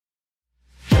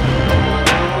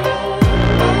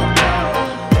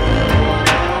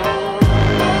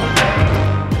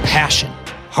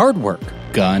hard work,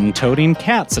 gun-toting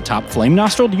cats atop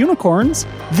flame-nostriled unicorns.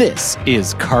 This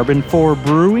is Karben4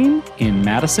 Brewing in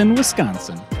Madison,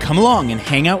 Wisconsin. Come along and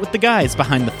hang out with the guys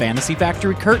behind the Fantasy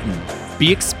Factory curtain.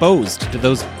 Be exposed to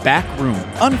those backroom,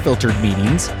 unfiltered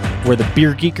meetings where the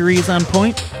beer geekery is on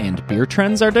point and beer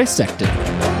trends are dissected.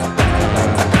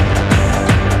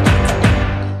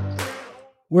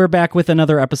 We're back with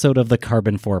another episode of the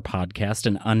Karben4 podcast,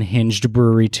 an unhinged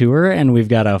brewery tour, and we've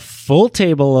got a full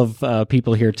table of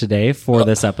people here today for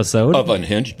this episode. Of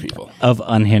unhinged people. Of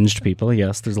unhinged people,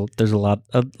 yes. There's a lot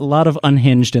of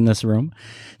unhinged in this room.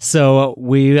 So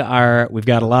we've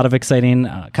got a lot of exciting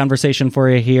conversation for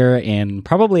you here in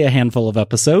probably a handful of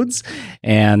episodes,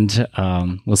 and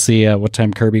we'll see what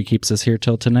time Kirby keeps us here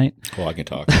till tonight. Well, I can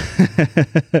talk.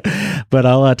 But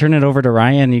I'll turn it over to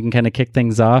Ryan. You can kind of kick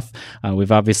things off.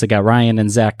 We've obviously got Ryan and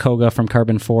Zach Koga from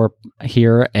Karben4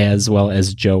 here, as well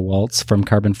as Joe Waltz from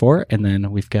Karben4. And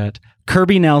then we've got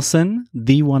Kirby Nelson,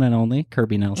 the one and only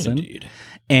Kirby Nelson. Indeed.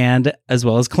 And as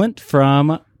well as Clint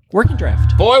from Working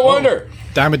Draft. Boy Wonder.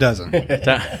 Dime a dozen.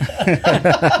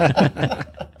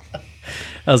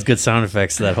 That was good sound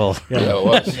effects to that whole Yeah, it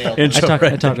was.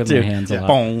 I talk with my hands a lot.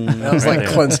 That was like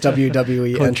Clint's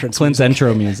WWE entrance. Clint's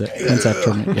intro music.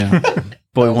 Yeah.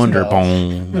 Boy Wonder.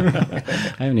 Boom. I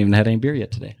haven't even had any beer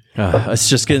yet today. It's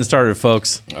just getting started,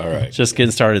 folks. All right. Just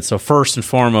getting started. So first and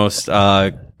foremost,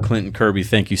 Clint and Kirby,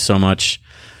 thank you so much.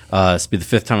 This will be the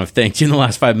fifth time I've thanked you in the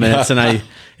last 5 minutes, and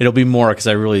it'll be more because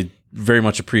I really very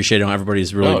much appreciate it.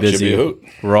 Everybody's really it should busy. be a hoot.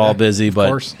 We're all busy, but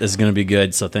course. this is going to be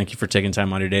good. So thank you for taking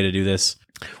time out of your day to do this.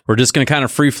 We're just going to kind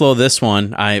of free flow this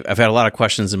one. I've had a lot of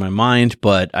questions in my mind,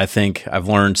 but I think I've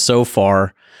learned so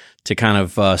far to kind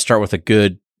of start with a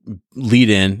good lead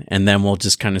in, and then we'll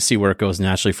just kind of see where it goes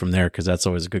naturally from there, because that's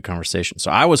always a good conversation. So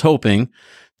I was hoping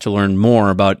to learn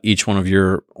more about each one of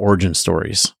your origin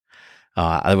stories.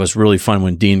 It was really fun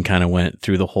when Dean kind of went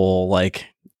through the whole, like,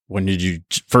 when did you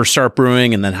first start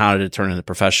brewing, and then how did it turn into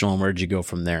professional, and where did you go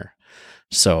from there?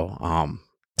 So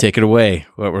take it away.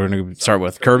 What we're going to start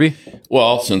with, Kirby?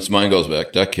 Well, since mine goes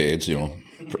back decades,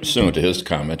 pursuant to his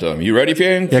comment, you ready for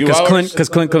a few hours? Because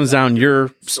Clint comes down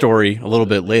your story a little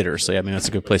bit later. So, yeah, I mean, that's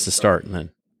a good place to start. And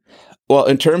then, Well,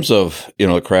 in terms of,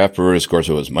 the craft brewers, of course,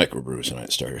 it was microbrews, and I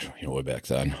started, way back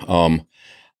then.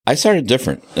 I started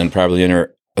different than probably any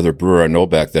other brewer I know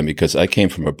back then, because I came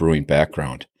from a brewing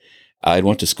background. I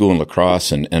went to school in La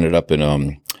Crosse and ended up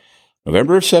in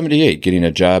November of 78, getting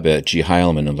a job at G.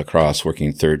 Heilman in La Crosse,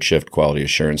 working third shift quality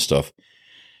assurance stuff.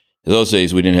 In those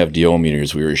days, we didn't have DO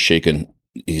meters. We were shaking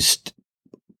these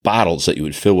bottles that you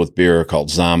would fill with beer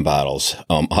called Zom bottles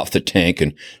off the tank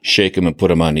and shake them and put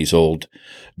them on these old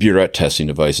burette testing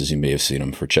devices. You may have seen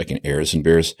them for checking airs in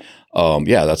beers.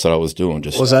 Yeah, that's what I was doing.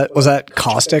 Just Was that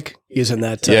caustic using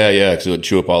that? Yeah, because it would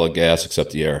chew up all the gas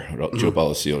except the air. It would chew up all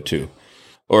the CO2.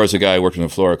 Or as a guy working on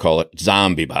the floor, I call it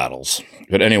zombie bottles.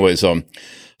 But anyways,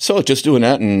 so just doing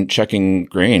that and checking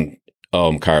grain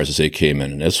cars as they came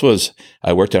in. And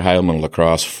I worked at Heilman La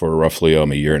Crosse for roughly a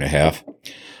year and a half.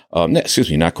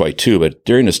 Not quite two, but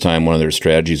during this time, one of their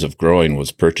strategies of growing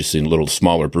was purchasing little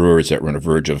smaller brewers that were on the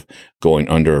verge of going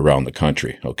under around the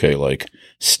country, like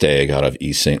Stag out of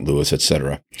East St. Louis,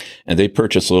 etc. And they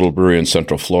purchased a little brewery in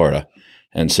Central Florida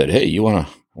and said, hey, you want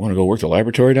to go work the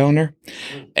laboratory down there?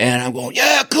 And I'm going,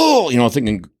 yeah, cool.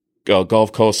 Thinking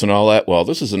Gulf Coast and all that. Well,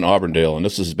 this is in Auburndale, and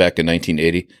this is back in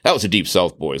 1980. That was the Deep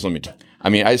South, boys.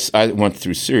 I went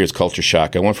through serious culture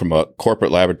shock. I went from a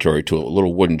corporate laboratory to a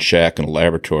little wooden shack in a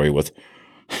laboratory with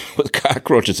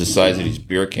cockroaches the size of these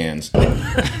beer cans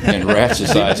and rats the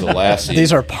size of Lassie.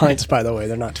 These are pints, by the way.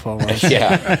 They're not 12 ounces.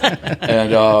 Yeah.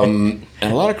 And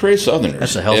a lot of crazy Southerners.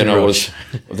 That's a healthy roach.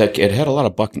 It had a lot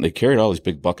of they carried all these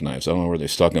big buck knives. I don't know where they're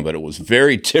stuck in, but it was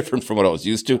very different from what I was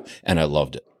used to, and I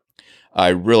loved it.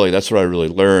 That's what I really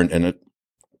learned. And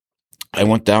I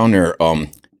went down there.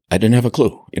 I didn't have a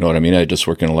clue. You know what I mean? I just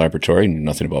worked in a laboratory, knew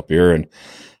nothing about beer, and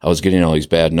I was getting all these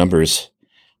bad numbers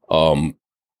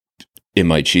in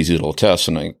my cheesy little tests.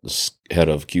 And the head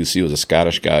of QC was a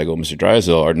Scottish guy. I go, Mr.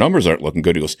 Drysdale, our numbers aren't looking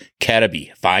good. He goes,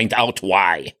 Cataby, find out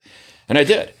why. And I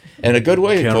did. And a good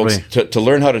way, folks, to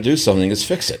learn how to do something is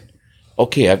fix it.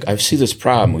 Okay, I see this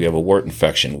problem. We have a wart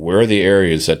infection. Where are the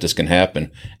areas that this can happen?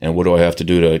 And what do I have to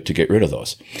do to get rid of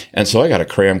those? And so I got a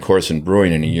cram course in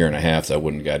brewing in a year and a half that I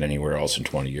wouldn't have got anywhere else in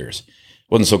 20 years.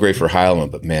 Wasn't so great for Heilman,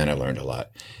 but man, I learned a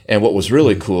lot. And what was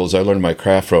really cool is I learned my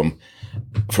craft from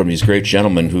these great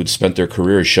gentlemen who'd spent their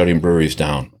careers shutting breweries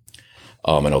down.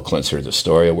 I know Clint's heard the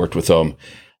story. I worked with them.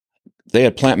 They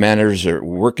had plant managers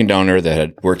working down there that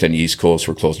had worked on the East Coast,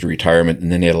 were close to retirement, and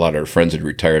then they had a lot of their friends that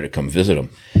retired to come visit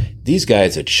them. these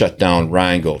guys had shut down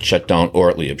Rheingold, shut down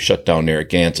Ortlieb, shut down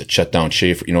Narragansett, shut down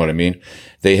Schaefer. You know what I mean?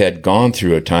 They had gone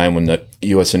through a time when the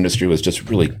U.S. industry was just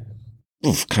really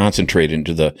concentrated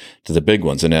into the big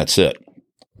ones, and that's it.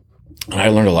 And I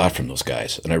learned a lot from those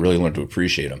guys, and I really learned to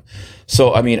appreciate them.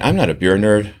 So, I mean, I'm not a beer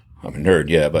nerd. I'm a nerd,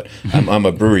 yeah, but I'm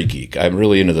a brewery geek. I'm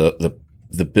really into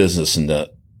the business and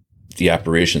the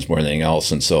operations more than anything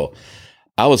else. And so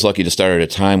I was lucky to start at a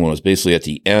time when it was basically at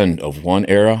the end of one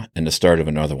era and the start of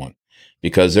another one,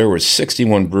 because there were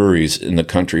 61 breweries in the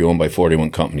country owned by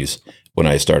 41 companies when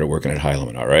I started working at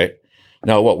Heilemann, all right?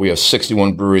 Now, we have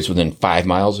 61 breweries within 5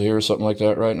 miles of here or something like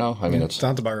that right now? I mean,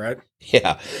 Sounds about right.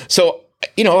 Yeah. So,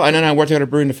 and then I worked at a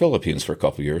brewery in the Philippines for a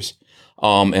couple of years.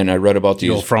 And I read about these.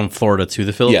 You go from Florida to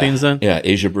the Philippines then? Yeah,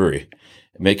 Asia Brewery.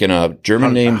 Making a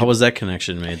German name. How was that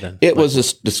connection made then? It was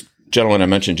this gentleman I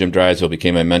mentioned, Jim Drysdale,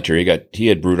 became my mentor. He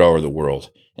had brewed all over the world,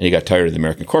 and he got tired of the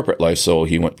American corporate life, so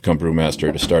he went to become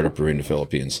brewmaster to start a brewery in the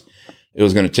Philippines. It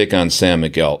was going to take on San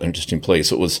Miguel, an interesting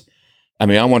place.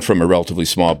 I went from a relatively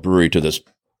small brewery to this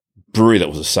brewery that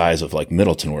was the size of like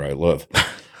Middleton where I live.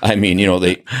 I mean,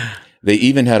 they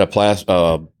even had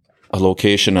a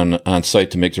location on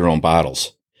site to make their own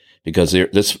bottles, because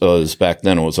this was back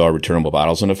then, it was all returnable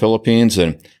bottles in the Philippines,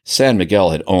 and San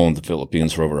Miguel had owned the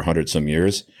Philippines for over 100 some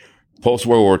years. Post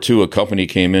World War II, a company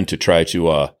came in to try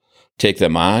to take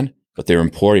them on, but they were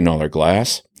importing all their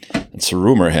glass. And so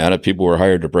rumor had it, people were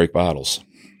hired to break bottles.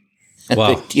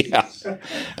 Wow. Yeah.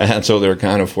 And so they were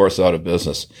kind of forced out of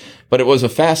business. But it was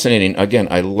again,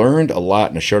 I learned a lot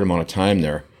in a short amount of time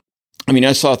there. I mean,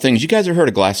 I saw things. You guys ever heard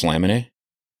of glass laminate?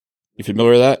 You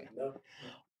familiar with that? No.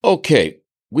 Okay.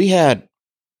 We had,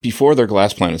 before their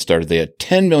glass plant started, they had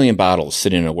 10 million bottles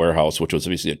sitting in a warehouse, which was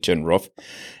obviously a tin roof.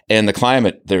 And the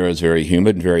climate there is very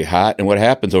humid and very hot. And what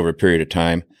happens over a period of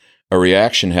time, a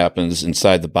reaction happens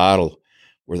inside the bottle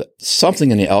where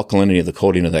something in the alkalinity of the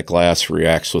coating of that glass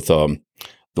reacts with the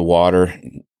water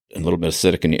and a little bit of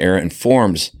acidic in the air and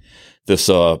forms this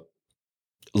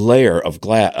layer of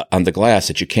glass on the glass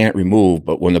that you can't remove.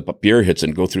 But when the beer hits it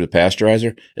and go through the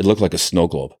pasteurizer, it looked like a snow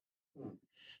globe.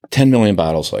 10 million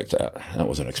bottles like that. That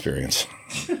was an experience.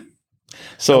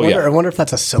 So, I wonder if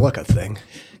that's a silica thing.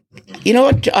 You know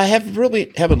what? I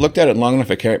haven't looked at it long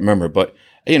enough. I can't remember, but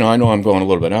I know I'm going a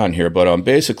little bit on here, but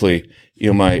basically,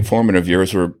 my formative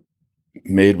years were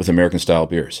made with American style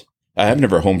beers. I have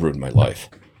never homebrewed in my life,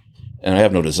 and I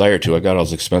have no desire to. I got all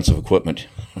this expensive equipment.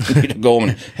 I need to go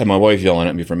and have my wife yelling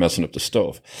at me for messing up the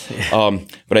stove.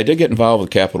 But I did get involved with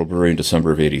Capital Brewery in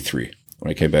December of '83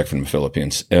 when I came back from the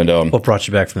Philippines. And what brought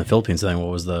you back from the Philippines then?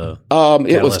 What was the?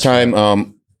 It was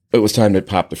time. It was time to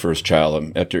pop the first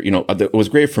child. After it was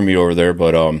great for me over there,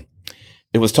 but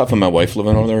it was tough on my wife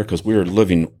living over there because we were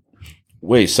living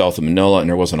way south of Manila and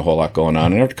there wasn't a whole lot going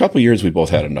on. And after a couple of years, we both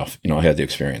had enough. I had the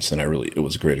experience, and it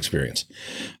was a great experience.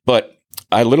 But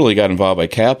I literally got involved by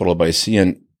Capital by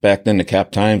seeing back then the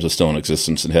Cap Times was still in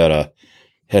existence and had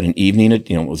an evening. It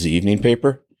was the evening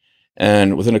paper.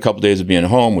 And within a couple of days of being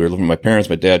home, we were living with my parents.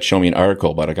 My dad showed me an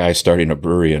article about a guy starting a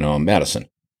brewery in Madison.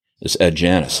 This Ed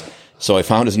Janis. So I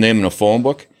found his name in a phone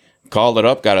book, called it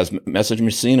up, got his message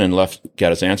machine and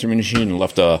got his answering machine and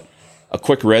left a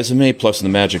quick resume plus the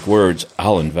magic words,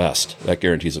 "I'll invest." That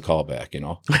guarantees a callback,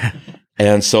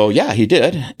 And so, yeah, he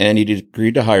did. And he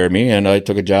agreed to hire me. And I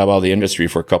took a job out of the industry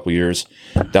for a couple of years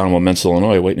down in Momensa,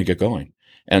 Illinois, waiting to get going.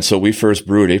 And so we first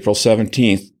brewed April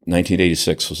 17th,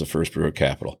 1986 was the first brew at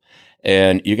Capital.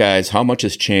 And you guys, how much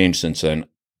has changed since then?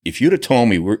 If you'd have told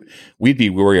me we'd be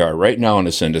where we are right now in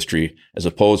this industry, as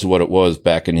opposed to what it was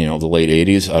back in, the late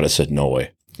 80s, I'd have said, no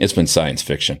way. It's been science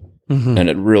fiction. Mm-hmm. And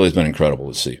it really has been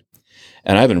incredible to see.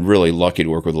 And I've been really lucky to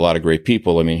work with a lot of great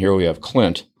people. I mean, here we have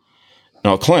Clint.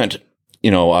 Now, Clint,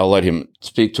 I'll let him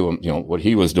speak to him, what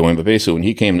he was doing. But basically, when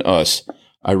he came to us,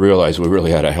 I realized we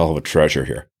really had a hell of a treasure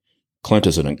here. Clint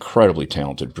is an incredibly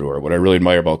talented brewer. What I really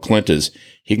admire about Clint is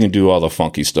he can do all the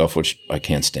funky stuff, which I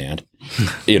can't stand,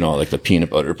 like the peanut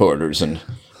butter porters and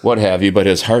what have you. But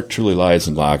his heart truly lies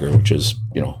in lager, which is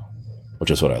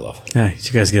what I love. Yeah,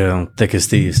 you guys get it on thick as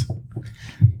thieves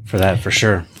for that, for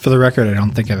sure. For the record, I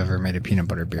don't think I've ever made a peanut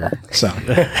butter beer. So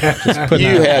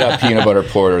you had a peanut butter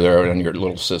porter there in your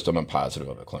little system. I'm positive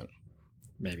of it, Clint.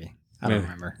 Maybe. I don't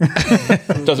remember.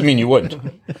 Doesn't mean you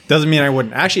wouldn't. Doesn't mean I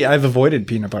wouldn't. Actually, I've avoided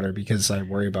peanut butter because I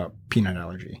worry about peanut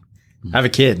allergy. I have a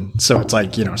kid, so it's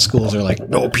like, schools are like,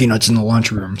 no peanuts in the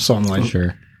lunchroom. So I'm like,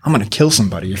 sure, I'm going to kill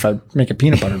somebody if I make a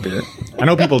peanut butter beer. I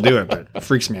know people do it, but it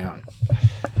freaks me out.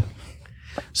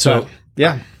 So,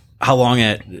 yeah. How long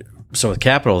with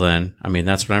Capital then,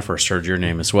 that's when I first heard your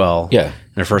name as well. Yeah.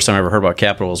 And the first time I ever heard about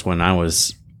Capital was when I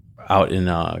was out in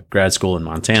grad school in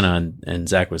Montana, and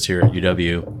Zach was here at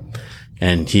UW.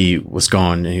 And he was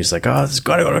going, and he was like, "Oh, this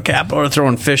got to go to Capitol. We're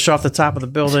throwing fish off the top of the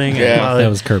building." Yeah, and, That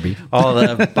was Kirby. all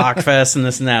the Bachfest and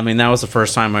this and that. I mean, that was the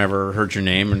first time I ever heard your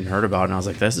name and heard about it. And I was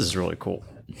like, "This is really cool."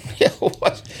 Yeah,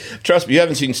 what? Trust me, you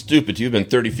haven't seen stupid. You've been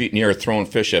 30 feet in the air throwing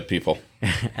fish at people.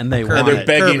 And they And want they're it.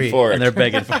 begging Kirby. for it. And they're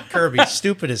begging for it. Kirby,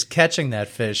 stupid is catching that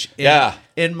fish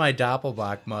in my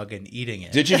Doppelbock mug and eating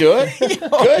it. Did you do it?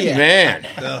 Good man.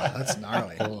 That's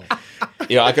gnarly.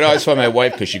 Yeah, I could always find my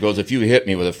wife because she goes, if you hit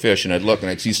me with a fish, and I'd look and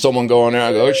I'd see someone going there,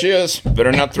 I go, oh, she is.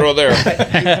 Better not throw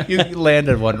there. you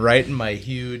landed one right in my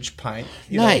huge pint.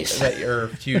 Nice. Your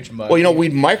huge mug. Well,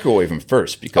 we'd microwave them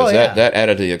first because Oh, yeah. that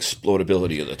added to the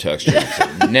explodability of the texture. It's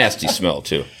a nasty smell,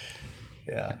 too.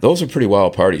 Yeah. Those are pretty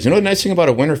wild parties. You know the nice thing about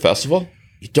a winter festival?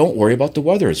 You don't worry about the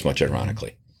weather as much,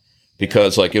 ironically.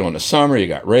 Because, in the summer, you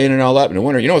got rain and all that. But in the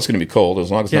winter, it's going to be cold. As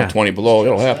long as it's not 20 below,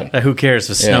 it'll happen. Who cares?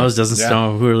 If it snows, doesn't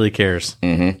snow, who really cares?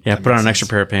 Mm-hmm. Yeah, put on an extra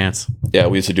pair of pants. Yeah,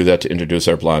 we used to do that to introduce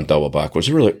our blonde double bock, which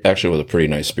actually was a pretty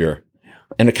nice beer.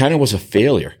 And it kind of was a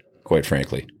failure, quite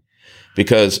frankly.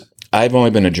 Because I've only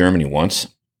been to Germany once,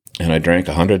 and I drank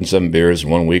 107 beers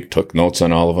in 1 week, took notes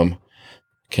on all of them.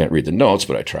 Can't read the notes,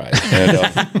 but I tried.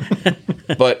 And,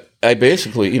 but I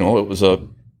basically,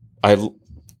 I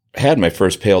had my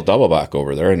first pale double bock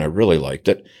over there, and I really liked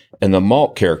it. And the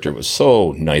malt character was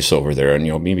so nice over there. And,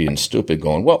 me being stupid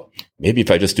going, well, maybe if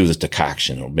I just do this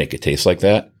decoction, it'll make it taste like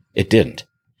that. It didn't.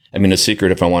 I mean, the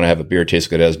secret, if I want to have a beer taste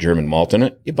that has German malt in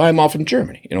it, you buy them all from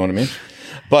Germany. You know what I mean?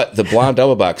 But the blonde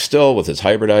double bock still, with its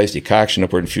hybridized decoction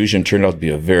upward infusion, turned out to be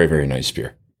a very, very nice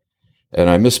beer. And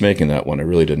I miss making that one. I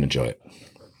really didn't enjoy it.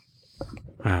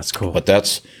 That's cool. But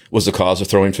was the cause of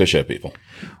throwing fish at people.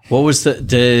 What was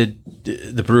the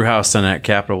brew house then at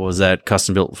Capitol? Was that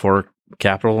custom built for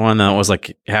Capitol one? That was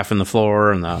like half in the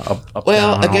floor and the up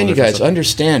Well, down, again, you guys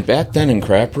understand, back then in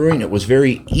craft brewing, it was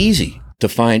very easy to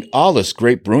find all this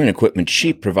great brewing equipment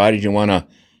cheap, provided you want to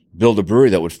build a brewery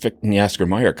that would fit in the Oscar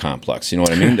Mayer complex. You know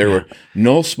what I mean? There were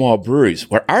no small breweries.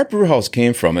 Where our brew house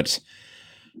came from,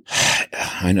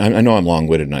 I know I'm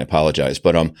long-witted and I apologize,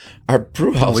 but our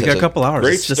brew house we got a couple hours.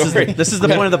 Great story. This is the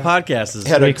point of the podcast. Is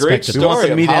had we a great expect it. We want story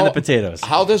the of meat and how- the potatoes.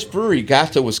 How this brewery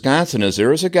got to Wisconsin is there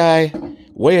was a guy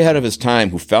way ahead of his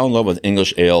time who fell in love with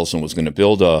English ales and was going to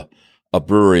build a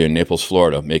brewery in Naples,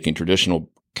 Florida, making traditional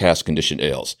cask-conditioned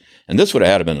ales. And this would have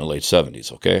had to been in the late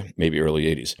 70s, okay? Maybe early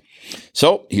 80s.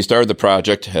 So he started the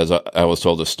project, as I was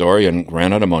told the story, and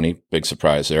ran out of money. Big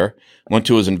surprise there. Went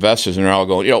to his investors, and they're all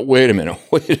going, wait a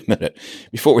minute.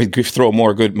 Before we throw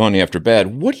more good money after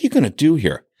bad, what are you going to do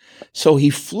here? So he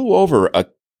flew over a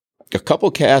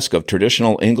couple casks of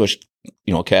traditional English,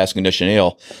 cask-conditioned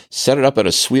ale, set it up at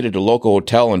a suite at a local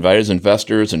hotel, invited his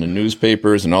investors and the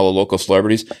newspapers and all the local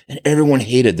celebrities, and everyone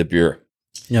hated the beer.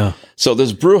 Yeah. So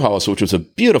this brew house, which was a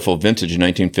beautiful vintage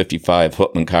 1955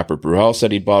 Hoopman Copper brew house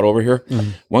that he bought over here,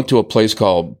 went to a place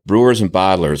called Brewers and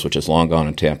Bottlers, which is long gone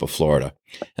in Tampa, Florida.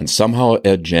 And somehow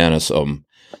Ed Janis,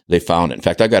 they found it. In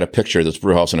fact, I got a picture of this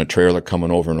brew house in a trailer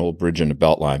coming over an old bridge in the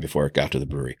Beltline before it got to the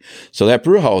brewery. So that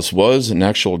brew house was an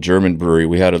actual German brewery.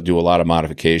 We had to do a lot of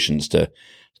modifications to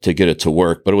get it to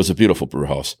work, but it was a beautiful brew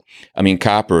house. I mean,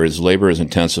 copper, as labor as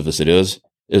intensive as it is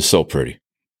so pretty.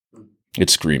 It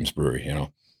screams brewery,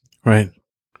 Right.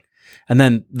 And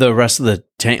then the rest of the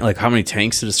tank, like how many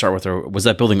tanks did it start with? Or was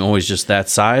that building always just that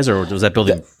size? Or was that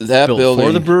building that built building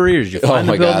for the brewery? Or did you find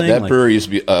oh my the building? God, that brewery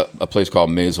used to be a place called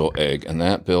Mazel Egg. And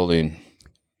that building,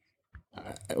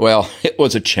 well, it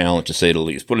was a challenge to say the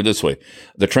least. Put it this way.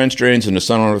 The trench drains and the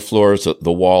sun on the floors,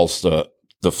 the walls,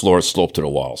 the floors sloped to the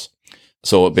walls.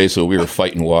 So basically we were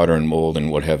fighting water and mold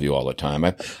and what have you all the time.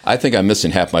 I think I'm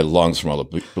missing half my lungs from all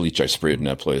the bleach I sprayed in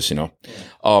that place,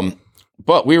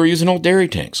 But we were using old dairy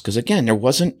tanks because, again, there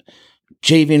wasn't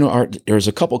JV. There was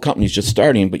a couple companies just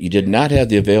starting, but you did not have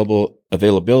the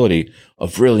availability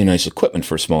of really nice equipment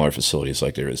for smaller facilities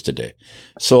like there is today.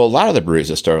 So a lot of the breweries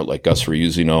that started like us were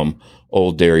using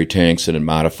old dairy tanks and then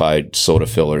modified soda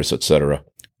fillers, et cetera,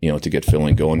 to get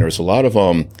filling going. There's a lot of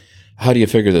how do you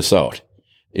figure this out?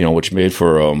 Which made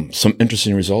for some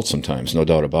interesting results sometimes, no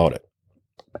doubt about it.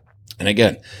 And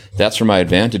again, that's where my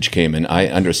advantage came in. I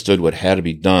understood what had to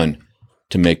be done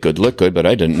to make good liquid, but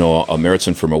I didn't know a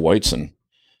Meritzen from a Weizen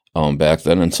back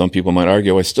then. And some people might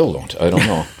argue I still don't. I don't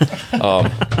know.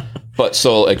 But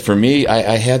so like for me,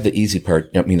 I had the easy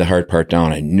part, the hard part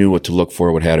down. I knew what to look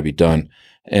for, what had to be done,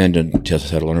 and then just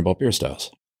had to learn about beer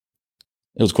styles.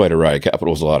 It was quite a ride.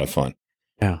 Capitol was a lot of fun.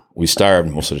 Yeah. We starved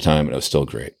most of the time, but it was still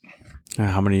great.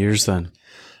 How many years then?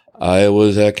 I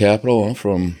was at Capitol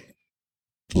from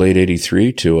late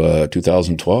 83 to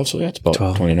 2012. So yeah, it's about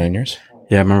 29 years.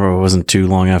 Yeah, I remember it wasn't too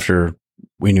long after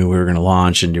we knew we were going to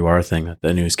launch and do our thing that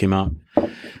the news came out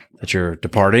that you're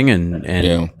departing and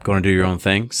going to do your own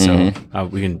thing. So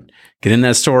we can get in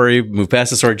that story, move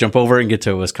past the story, jump over it, and get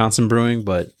to Wisconsin Brewing.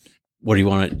 But what do you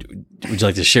want to? Would you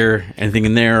like to share anything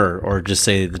in there, or just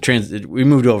say we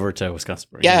moved over to Wisconsin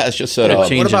Brewing? Yeah, it's just that.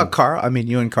 What about Carl? I mean,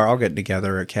 you and Carl get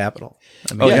together at Capital.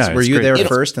 I mean, were you there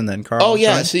first, and then Carl? Oh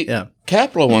yeah,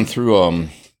 Capital went through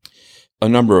a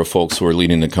number of folks who were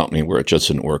leading the company where it just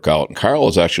didn't work out. And Carl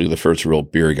was actually the first real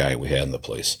beer guy we had in the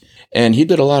place. And he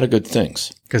did a lot of good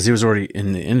things. Because he was already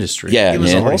in the industry. Yeah. He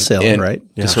was a wholesaler, right?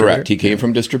 Yeah. Correct. He came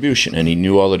from distribution, and he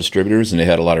knew all the distributors, and they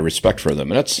had a lot of respect for them.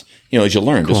 And that's, as you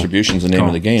learn, distribution's the name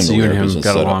of the game. So you and him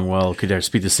got along well, could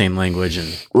speak the same language.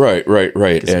 And Right.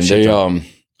 And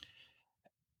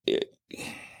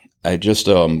they,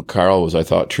 Carl was, I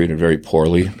thought, treated very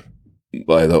poorly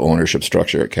by the ownership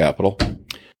structure at Capital.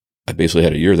 I basically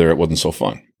had a year there. It wasn't so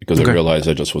fun because I realized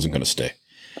I just wasn't going to stay.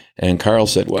 And Carl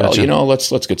said, well,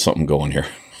 let's get something going here.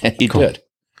 And he did.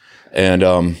 And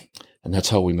that's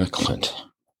how we met Clint.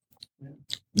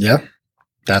 Yeah,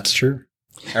 that's true.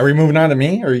 Are we moving on to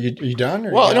me? Or are you done?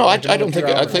 Or well, no, I don't think.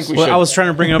 I think we should. I was trying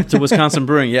to bring it up to Wisconsin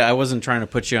Brewing. Yeah, I wasn't trying to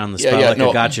put you on the spot a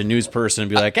gotcha news person and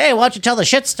be like, "Hey, why don't you tell the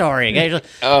shit story?"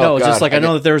 Just like I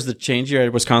know that there was the change. You're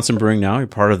at Wisconsin Brewing now. You're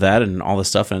part of that and all this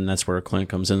stuff, and that's where Clint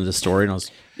comes into the story.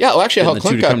 And actually, how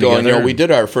Clint got going. We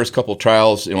did our first couple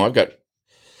trials. I've got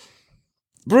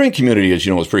brewing community, as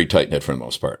you know, is pretty tight knit for the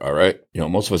most part. All right,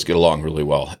 most of us get along really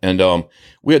well, and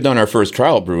we had done our first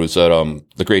trial brews at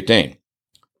the Great Dane.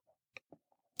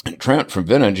 And Trent from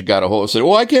Vintage got a hold and said,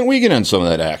 well, why can't we get in some of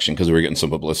that action? Because we were getting some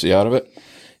publicity out of it.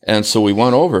 And so we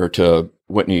went over to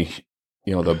Whitney,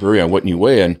 the brewery on Whitney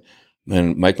Way, and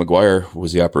Mike McGuire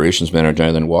was the operations manager,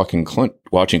 and then watching Clint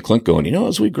going,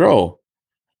 as we grow,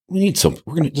 we need some.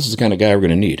 This is the kind of guy we're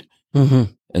going to need.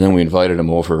 Mm-hmm. And then we invited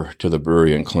him over to the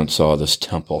brewery, and Clint saw this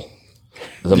temple,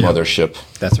 the mothership.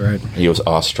 That's right. He was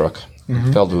awestruck. Mm-hmm.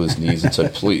 He fell to his knees and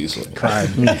said, please.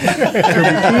 Cried.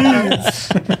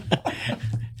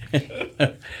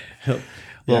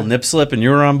 Little nip slip, and you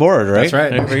were on board, right? That's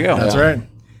right. There we go. That's right.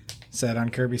 Sat on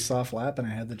Kirby's soft lap, and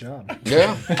I had the job.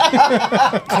 Yeah.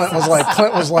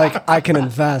 Clint was like, I can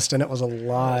invest, and it was a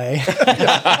lie.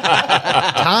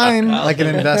 Time. I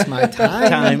can invest my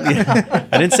time. Yeah.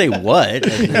 I didn't say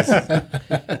what.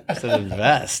 I said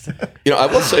invest. I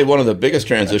will say one of the biggest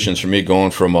transitions for me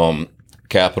going from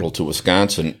Capital to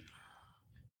Wisconsin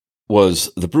was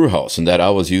the brew house, and that I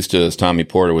was used to, as Tommy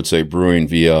Porter would say, brewing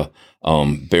via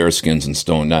bear skins and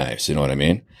stone knives. You know what I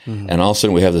mean? Mm-hmm. And all of a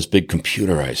sudden we have this big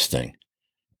computerized thing.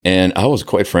 And I was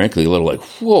quite frankly a little like,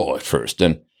 whoa, at first.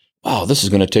 And wow, this is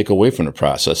going to take away from the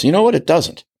process. You know what? It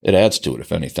doesn't. It adds to it,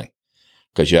 if anything,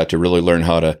 because you have to really learn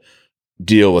how to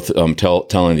deal with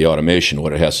telling the automation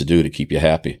what it has to do to keep you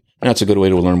happy. And that's a good way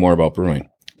to learn more about brewing,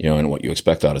 and what you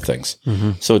expect out of things.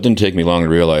 Mm-hmm. So it didn't take me long to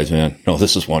realize, man, no,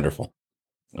 this is wonderful.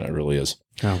 It really is.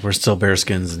 Oh, we're still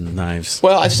bearskins and knives.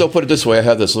 Well, I still put it this way. I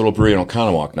have this little brewery in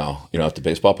Oconomowoc now, at the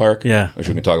baseball park. Yeah. Which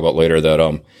we can talk about later,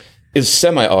 that is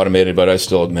semi-automated, but I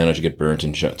still manage to get burnt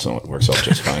and shit, so it works out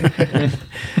just fine.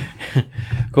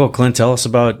 Cool. Clint, tell us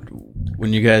about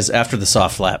when you guys, after the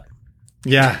soft lap.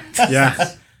 Yeah.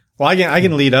 Well, I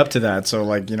can lead up to that.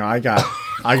 So, I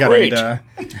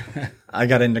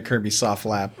got into Kirby's soft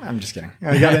lap. I'm just kidding.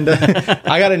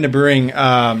 I got into brewing.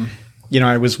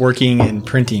 I was working in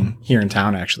printing here in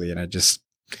town, actually, and I just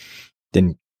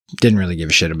didn't really give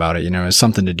a shit about it. It was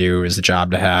something to do. It was a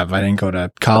job to have. I didn't go to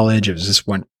college. It was just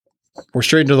we're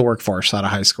straight into the workforce out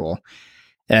of high school.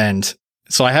 And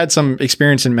so I had some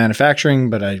experience in manufacturing,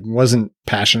 but I wasn't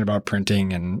passionate about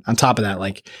printing. And on top of that,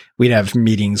 we'd have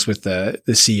meetings with the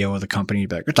CEO of the company,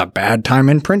 be like, it's a bad time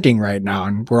in printing right now.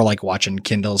 And we're watching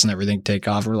Kindles and everything take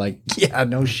off. We're like, yeah,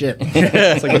 no shit.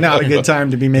 It's not a good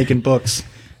time to be making books.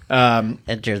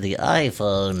 Enter the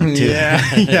iPhone.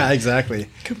 Yeah, exactly.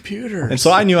 Computers. And so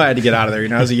I knew I had to get out of there.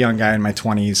 I was a young guy in my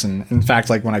 20s. And in fact,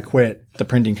 when I quit the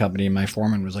printing company, my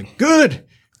foreman was like, good,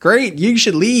 great, you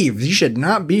should leave. You should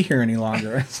not be here any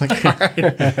longer. It's like, all right.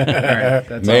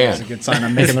 That's always a good sign.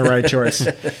 I'm making the right choice.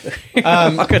 What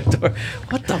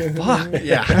the fuck?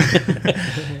 Yeah.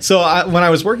 So when I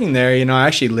was working there, I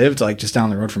actually lived just down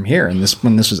the road from here. And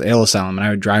when this was Ale Asylum, and I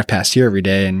would drive past here every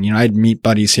day. And, I'd meet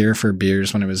buddies here for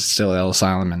beers when it was still Ale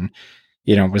Asylum. And,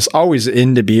 was always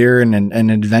into beer and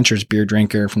an adventurous beer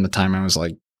drinker from the time I was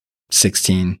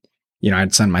 16.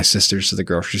 I'd send my sisters to the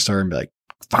grocery store and be like,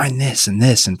 find this and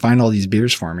find all these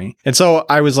beers for me. And so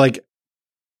I was like,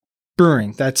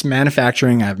 brewing, that's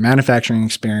manufacturing. I have manufacturing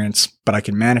experience, but I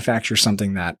can manufacture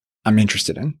something that I'm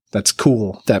interested in. That's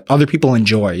cool. That other people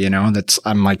enjoy, you know,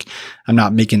 I'm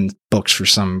not making books for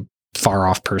some far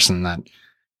off person that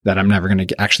I'm never going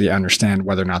to actually understand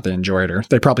whether or not they enjoy it, or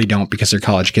they probably don't because they're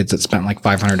college kids that spent like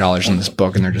 $500 on this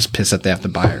book and they're just pissed that they have to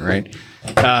buy it. Right.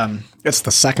 It's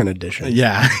the second edition.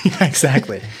 Yeah,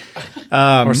 exactly.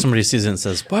 Or somebody sees it and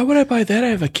says, "Why would I buy that? I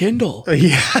have a Kindle."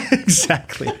 Yeah,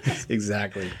 exactly.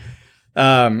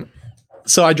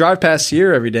 So I drive past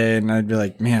here every day and I'd be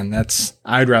like, man,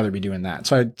 I'd rather be doing that.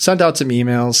 So I sent out some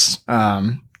emails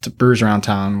to brewers around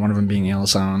town, one of them being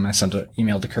Yellowstone. I sent an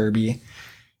email to Kirby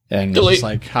and was just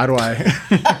like, how do I?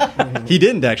 He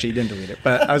didn't delete it,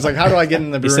 but I was like, how do I get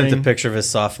in the He brewing? sent a picture of his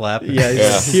soft lap.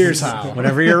 Yeah, here's how.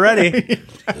 Whenever you're ready.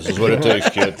 This is what it takes,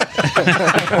 kid.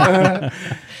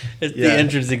 It's the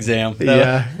entrance exam.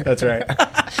 Yeah, that's right.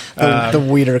 The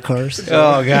weeder course.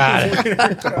 Oh, God.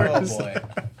 Oh, boy.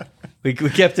 We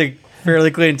kept it fairly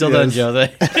clean until then, Joe.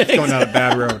 It's going down a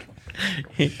bad road.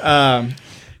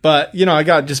 But, you know, I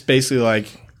got just basically like,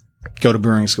 go to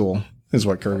brewing school is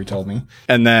what Kirby told me.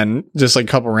 And then just like a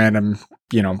couple random,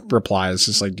 you know, replies,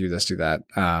 just like do this, do that.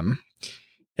 And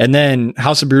then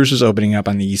House of Brews was opening up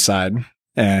on the east side.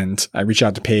 And I reached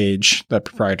out to Paige, the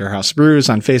proprietor of House of Brews,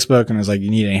 on Facebook, and I was like,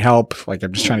 you need any help? Like,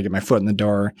 I'm just trying to get my foot in the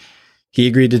door. He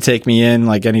agreed to take me in,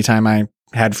 like, anytime I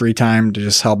had free time to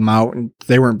just help them out. And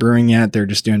they weren't brewing yet. They were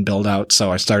just doing build out.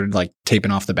 So I started like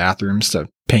taping off the bathrooms to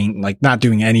paint, like not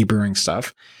doing any brewing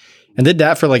stuff, and did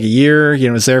that for like a year. You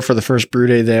know, was there for the first brew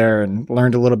day there and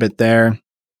learned a little bit there.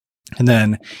 And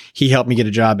then he helped me get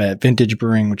a job at Vintage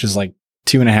Brewing, which is like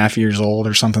 2.5 years old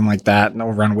or something like that,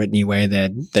 over on Whitney Way.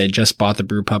 They just bought the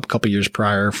brew pub a couple years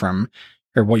prior from,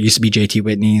 or what used to be JT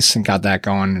Whitney's, and got that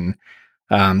going.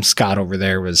 And Scott over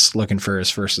there was looking for his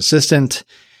first assistant.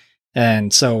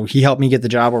 And so he helped me get the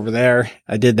job over there.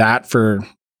 I did that for,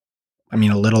 a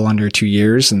little under 2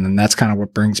 years. And then that's kind of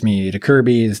what brings me to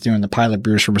Kirby, is doing the pilot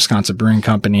brews for Wisconsin Brewing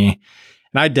Company.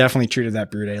 And I definitely treated that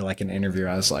brew day like an interview.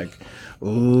 I was like,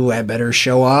 ooh, I better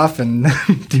show off and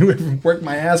work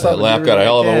my ass off. That lap got a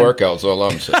hell of a workout, so all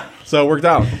I'm saying. So it worked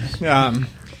out.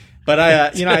 But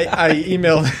I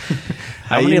emailed.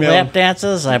 How many lap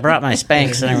dances? I brought my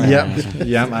Spanx and everything.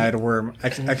 Yep. I had to wear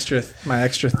my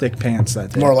extra thick pants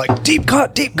that day. More like deep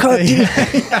cut.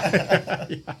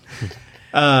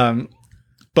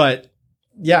 But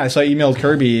yeah, so I emailed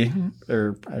Kirby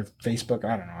or Facebook.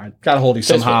 I don't know. I got a hold of you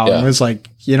somehow and was like,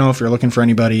 if you're looking for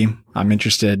anybody, I'm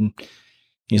interested.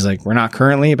 He's like, we're not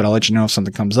currently, but I'll let you know if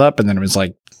something comes up. And then it was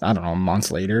like, I don't know,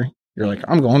 months later, you're like,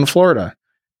 I'm going to Florida.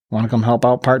 Want to come help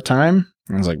out part-time?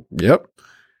 And I was like, yep.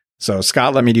 So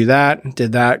Scott let me do that,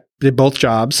 did both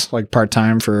jobs, like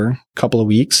part-time for a couple of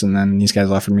weeks. And then these guys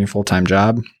offered me a full-time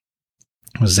job.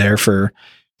 Was there for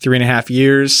 3.5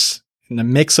 years. In the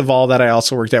mix of all that, I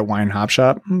also worked at Wine Hop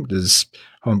Shop, which is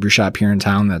a homebrew shop here in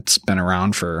town that's been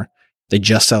around they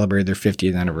just celebrated their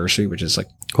 50th anniversary, which is like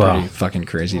pretty fucking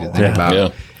crazy to think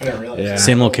about. Yeah.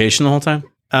 Same location the whole time?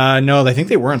 No, I think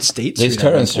they were on State Street. They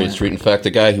started on State Street. In fact,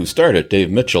 the guy who started, Dave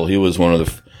Mitchell, he was one of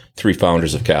the 3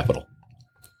 founders of Capital.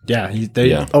 Yeah.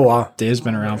 Oh, wow. Dave's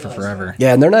been around for forever.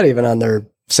 Yeah, and they're not even on their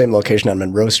same location on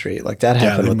Monroe Street. Like that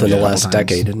happened within the last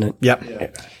decade, didn't it?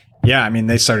 Yep. Yeah,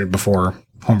 they started before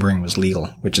homebrewing was legal,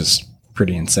 which is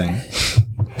pretty insane.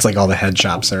 It's like all the head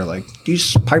shops are like,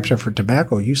 these pipes are for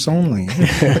tobacco use only.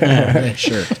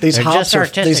 Sure. These hops are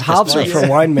for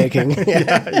winemaking.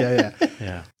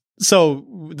 Yeah. So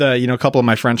a couple of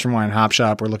my friends from Wine Hop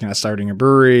Shop were looking at starting a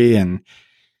brewery, and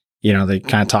they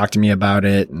kind of talked to me about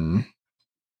it, and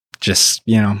just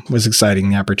was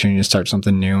exciting, the opportunity to start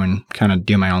something new and kind of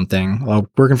do my own thing. Well,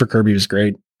 working for Kirby was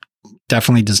great.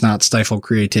 Definitely does not stifle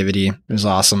creativity. It was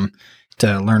awesome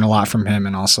to learn a lot from him.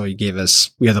 And also we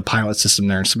had the pilot system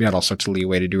there, so we had all sorts of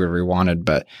leeway to do whatever we wanted.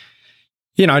 But,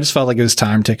 I just felt like it was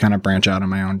time to kind of branch out on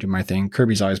my own, do my thing.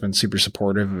 Kirby's always been super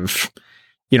supportive of,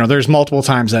 there's multiple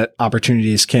times that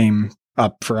opportunities came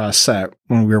up for us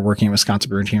when we were working at Wisconsin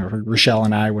Brewing Team. Rochelle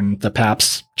and I, when the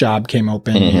PAPS job came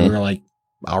open, we were like,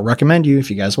 I'll recommend you if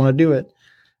you guys want to do it.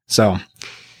 So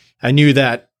I knew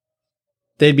that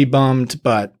they'd be bummed,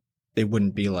 but it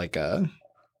wouldn't be like a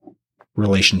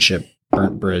relationship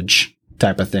burnt bridge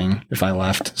type of thing if I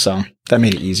left. So that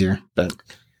made it easier. But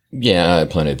yeah, I had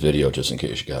plenty of video just in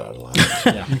case you got out of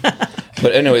line.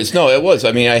 But anyways, no, it was.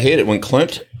 I hate it when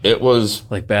Clint, it was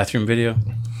like bathroom video.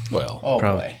 Well,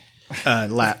 probably. We're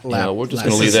just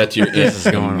going to leave that to your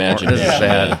imagination. This is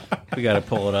bad. We got to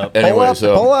pull it up. Anyway,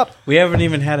 pull up. We haven't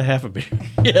even had a half a beer.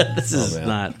 This is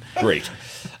not great.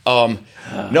 No,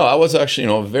 I was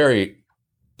actually, very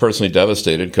personally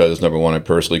devastated because number one,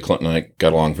 Clint and I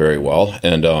got along very well,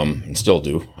 and still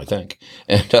do, I think.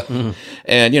 And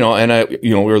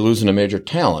we were losing a major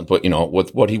talent, but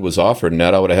with what he was offered,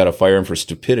 Ned, I would have had to fire him for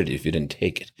stupidity if he didn't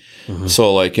take it.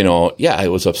 So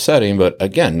it was upsetting, but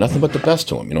again, nothing but the best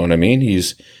to him. You know what I mean?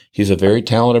 He's a very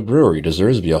talented brewer. He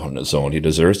deserves to be out on his own. He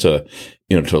deserves to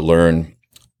learn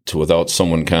to, without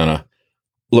someone kind of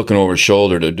looking over his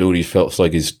shoulder, to do what he feels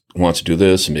like he wants to do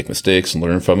this and make mistakes and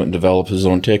learn from it and develop his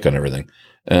own take on everything.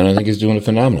 And I think he's doing a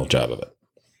phenomenal job of it.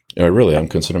 I'm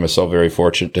considering myself very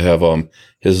fortunate to have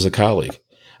his as a colleague.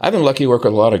 I've been lucky to work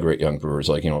with a lot of great young brewers,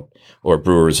 or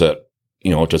brewers that,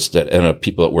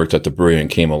 people that worked at the brewery and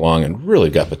came along and really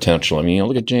got potential. I mean,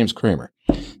 look at James Kramer.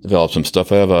 Developed some stuff.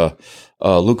 I have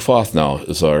Luke Foth now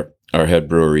is our head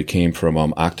brewer. He came from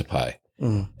Octopi.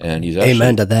 And he's actually,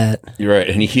 amen to that. You're right.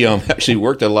 And he actually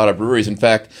worked at a lot of breweries. In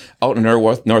fact, out in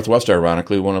Northwest,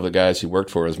 ironically, one of the guys he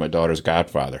worked for is my daughter's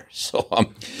godfather. So,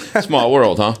 small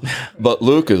world, huh? But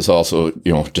Luke is also,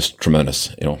 just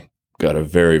tremendous. Got a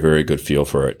very, very good feel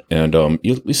for it. And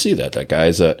we see that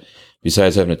guys that,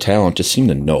 besides having a talent, just seem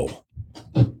to know.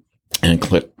 And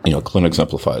Clint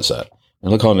exemplifies that.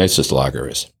 And look how nice this lager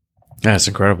is. That's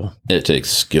incredible. It takes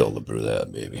skill to brew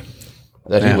that, baby.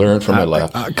 That he learned from my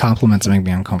lap. Compliments make me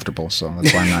uncomfortable, so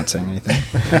that's why I'm not saying anything.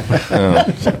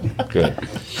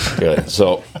 Good.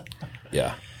 So,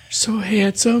 yeah. So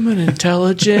handsome and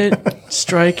intelligent,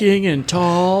 striking and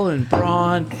tall and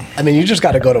brawn. I mean, you just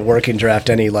got to go to working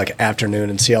draft any afternoon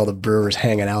and see all the brewers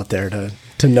hanging out there to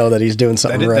know that he's doing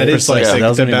something right. That is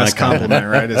the best compliment,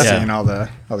 right? Is Yeah. seeing all the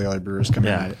other brewers come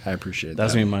in. I appreciate that.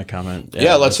 That's me my comment.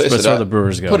 Yeah, let's face it. That's where the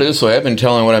brewers go. Put it this way: I've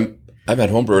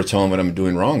had homebrewers telling what I'm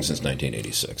doing wrong since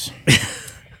 1986.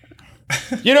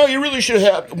 You really should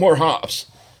have more hops.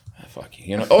 Fuck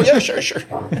you. Oh yeah, sure. This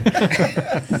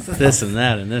and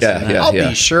that and this and that. Yeah, I'll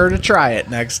be sure to try it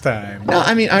next time. No,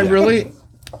 I mean, I really,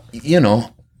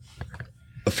 the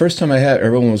first time I had,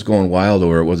 everyone was going wild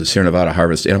over it was a Sierra Nevada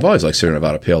Harvest, and I've always liked Sierra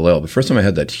Nevada Pale Ale. But first time I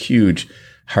had that huge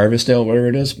Harvest Ale, whatever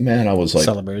it is, man, I was like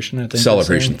Celebration. I think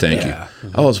Celebration. Thank you.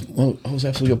 I was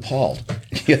absolutely appalled.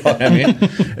 You know what I mean?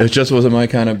 It just wasn't my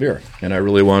kind of beer, and I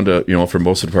really wanted to, for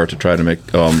most of the part, to try to make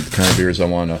the kind of beers I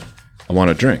want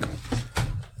to drink.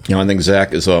 I think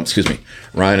Zach is,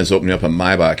 Ryan is opening up a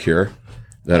Maybach here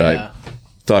that I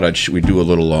thought we'd do a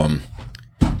little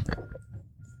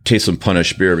taste some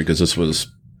Punish beer because this was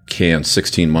canned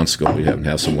 16 months ago. We haven't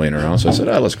have some laying around, so I said,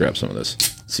 let's grab some of this,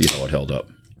 see how it held up.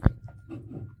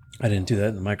 I didn't do that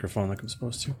in the microphone like I'm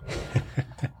supposed to.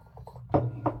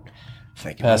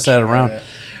 Thank you. Pass that around.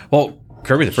 Well,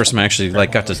 Kirby, the first time I actually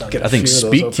got to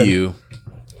speak to you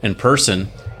in person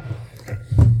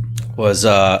was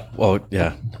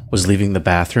leaving the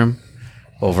bathroom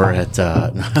over at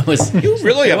you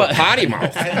really have a potty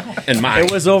mouth in mine.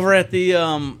 It was over at the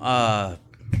oh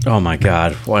my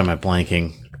god, why am I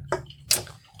blanking?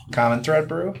 Common Thread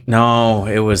Brew? No,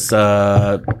 it was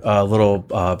a little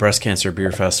breast cancer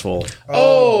beer festival.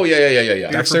 Oh yeah.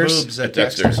 Dexter's?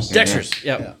 Dexter's. Dexter's.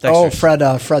 Yeah. Dexter's. Oh,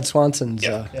 Fred Swanson's.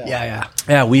 Yeah.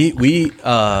 That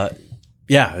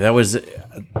was.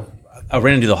 I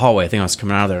ran into the hallway. I think I was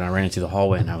coming out of there, and I ran into the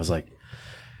hallway, and I was like,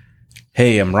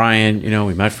 "Hey, I'm Ryan.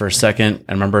 We met for a second.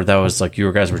 I remember that was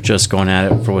you guys were just going at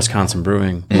it for Wisconsin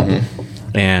Brewing,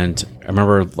 and I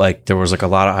remember there was a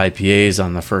lot of IPAs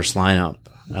on the first lineup,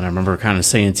 and I remember kind of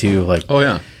saying to you "Oh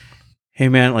yeah, hey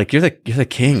man, you're the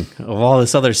king of all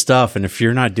this other stuff, and if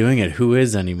you're not doing it, who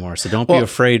is anymore? So don't be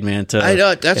afraid, man. To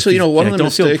that's one of the don't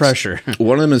mistakes. Feel pressure.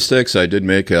 One of the mistakes I did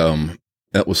make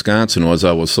at Wisconsin was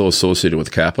I was so associated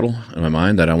with capital in my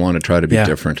mind that I want to try to be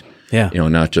different. Yeah,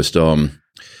 not just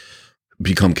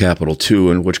become capital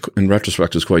too, and which in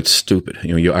retrospect is quite stupid.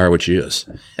 You are what you is,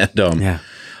 and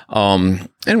and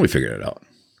we figured it out.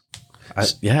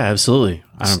 Absolutely.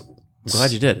 I'm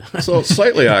glad you did. So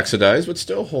slightly oxidized, but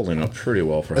still holding up pretty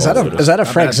well for. Is that a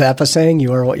Frank Zappa saying?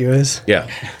 You are what you is. Yeah.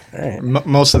 All right.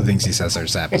 Most of the things he says are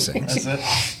Zappa sayings.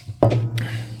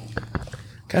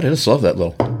 God, I just love that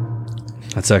little.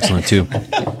 That's excellent too.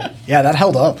 Yeah, that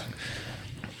held up.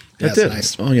 It did.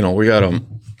 Nice. Well, we got one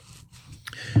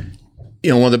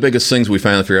of the biggest things we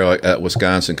finally figured out at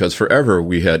Wisconsin, because forever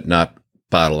we had not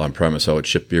bottled on premise. I would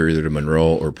ship beer either to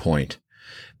Monroe or Point,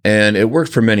 and it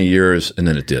worked for many years, and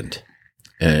then it didn't.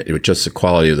 And it was just the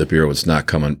quality of the beer was not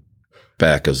coming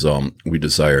back as we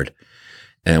desired.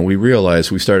 And we realized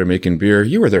we started making beer.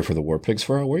 You were there for the War Pigs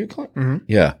for a while, were you, Clint? Mm-hmm.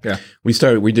 Yeah. We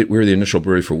were the initial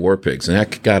brewery for War Pigs, and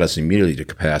that got us immediately to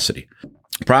capacity.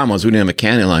 The problem was we didn't have a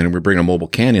canning line, and we were bringing a mobile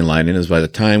canning line in. As by the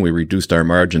time we reduced our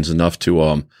margins enough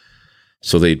to,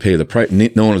 so they'd pay the price.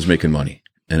 No one was making money.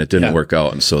 and it didn't work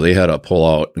out. And so they had to pull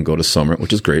out and go to Summit,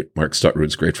 which is great. Mark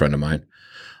Stutrud's a great friend of mine,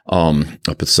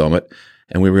 up at Summit.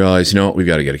 And we realized, we've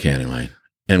got to get a canning line.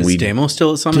 And is Damo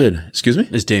still at Summit? Did. Excuse me?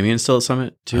 Is Damien still at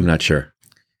Summit too? I'm not sure.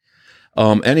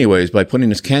 Anyways, by putting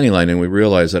this canning line in, we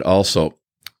realized that also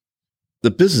the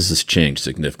business has changed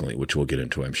significantly, which we'll get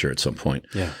into, I'm sure, at some point.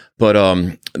 Yeah. But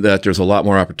that there's a lot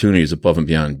more opportunities above and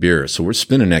beyond beer. So we're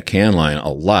spinning that can line a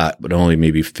lot, but only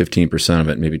maybe 15% of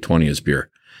it, maybe 20 is beer.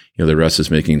 The rest is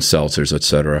making seltzers, et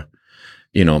cetera.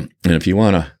 And if you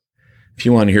want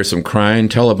to hear some crying,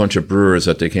 tell a bunch of brewers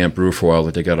that they can't brew for a while,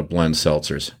 that they got to blend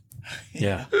seltzers.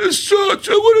 Yeah. It sucks.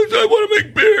 I want to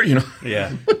make beer,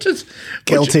 Yeah.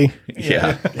 Guilty.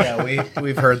 Yeah,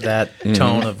 we've heard that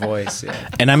tone of voice. Yeah.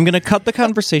 And I'm going to cut the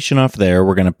conversation off there.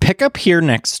 We're going to pick up here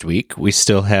next week. We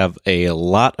still have a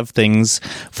lot of things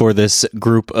for this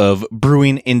group of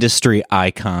brewing industry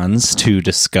icons to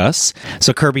discuss.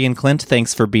 So Kirby and Clint,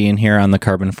 thanks for being here on the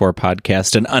Karben4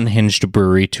 podcast, an unhinged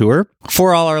brewery tour.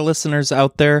 For all our listeners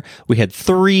out there, we had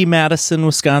 3 Madison,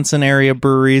 Wisconsin area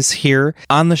breweries here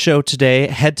on the show today.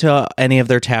 Head to any of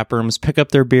their tap rooms, pick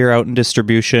up their beer out in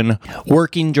distribution.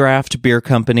 Working Draft Beer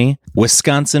Company,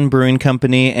 Wisconsin Brewing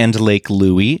Company, and Lake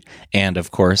Louie, and of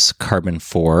course,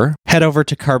 Karben4. Head over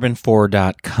to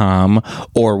Karben4.com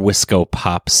or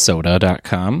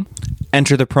WiscoPopSoda.com.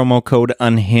 Enter the promo code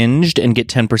UNHINGED and get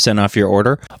 10% off your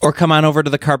order. Or come on over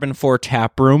to the Karben4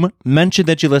 tap room, mention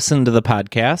that you listened to the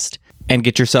podcast, and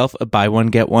get yourself a buy one,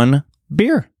 get one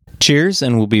beer. Cheers,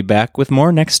 and we'll be back with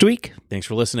more next week. Thanks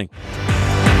for listening.